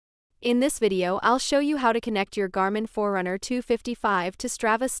In this video, I'll show you how to connect your Garmin Forerunner 255 to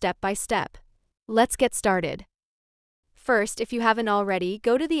Strava step by step. Let's get started. First, if you haven't already,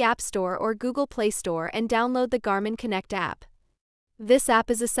 go to the App Store or Google Play Store and download the Garmin Connect app. This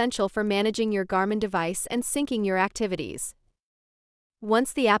app is essential for managing your Garmin device and syncing your activities.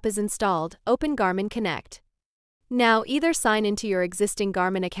 Once the app is installed, open Garmin Connect. Now, either sign into your existing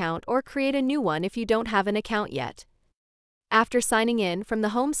Garmin account or create a new one if you don't have an account yet. After signing in, from the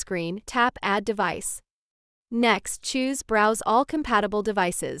home screen, tap Add Device. Next, choose Browse All Compatible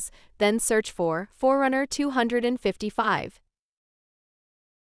Devices, then search for Forerunner 255.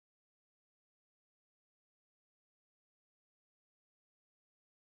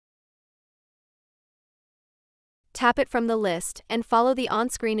 Tap it from the list and follow the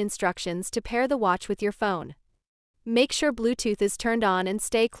on-screen instructions to pair the watch with your phone. Make sure Bluetooth is turned on and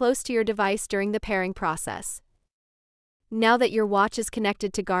stay close to your device during the pairing process. Now that your watch is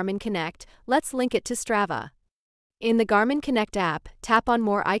connected to Garmin Connect, let's link it to Strava. In the Garmin Connect app, tap on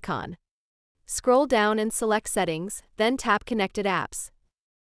More icon. Scroll down and select Settings, then tap Connected Apps.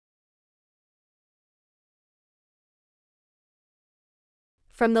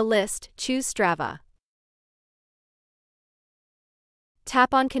 From the list, choose Strava.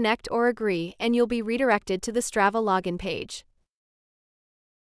 Tap on Connect or Agree and you'll be redirected to the Strava login page.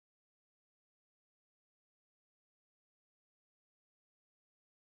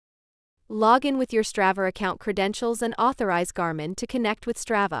 Log in with your Strava account credentials and authorize Garmin to connect with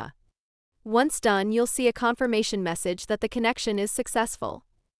Strava. Once done, you'll see a confirmation message that the connection is successful.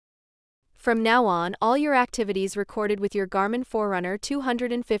 From now on, all your activities recorded with your Garmin Forerunner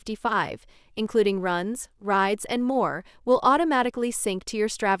 255, including runs, rides, and more, will automatically sync to your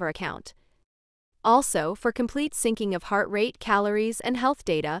Strava account. Also, for complete syncing of heart rate, calories, and health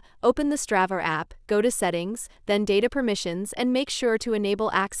data, open the Strava app, go to Settings, then Data Permissions, and make sure to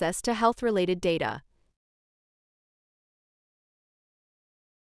enable access to health-related data.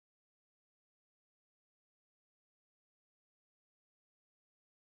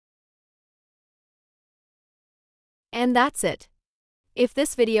 And that's it. If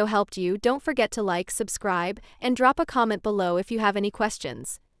this video helped you, don't forget to like, subscribe, and drop a comment below if you have any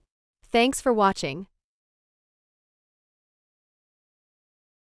questions. Thanks for watching.